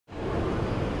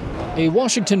A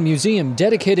Washington museum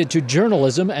dedicated to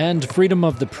journalism and freedom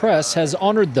of the press has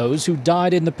honored those who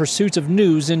died in the pursuit of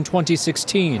news in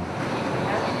 2016.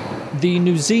 The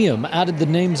Newseum added the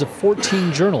names of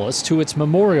 14 journalists to its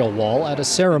memorial wall at a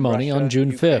ceremony on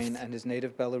June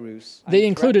 5th. They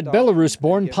included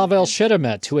Belarus-born Pavel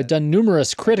Sheremet, who had done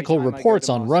numerous critical reports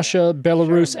on Russia,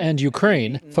 Belarus, and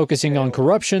Ukraine, focusing on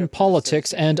corruption,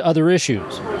 politics, and other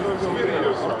issues.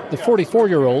 The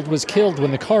 44-year-old was killed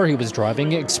when the car he was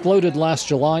driving exploded last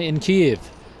July in Kyiv,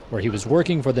 where he was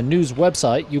working for the news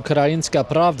website Ukrainska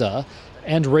Pravda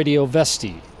and Radio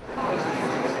Vesti.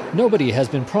 Nobody has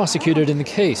been prosecuted in the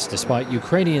case, despite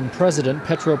Ukrainian President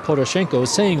Petro Poroshenko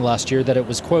saying last year that it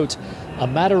was, quote, a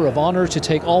matter of honor to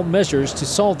take all measures to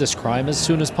solve this crime as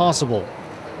soon as possible.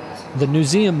 The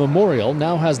Newseum Memorial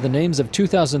now has the names of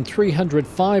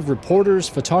 2,305 reporters,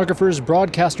 photographers,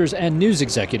 broadcasters, and news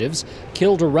executives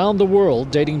killed around the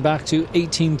world dating back to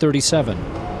 1837.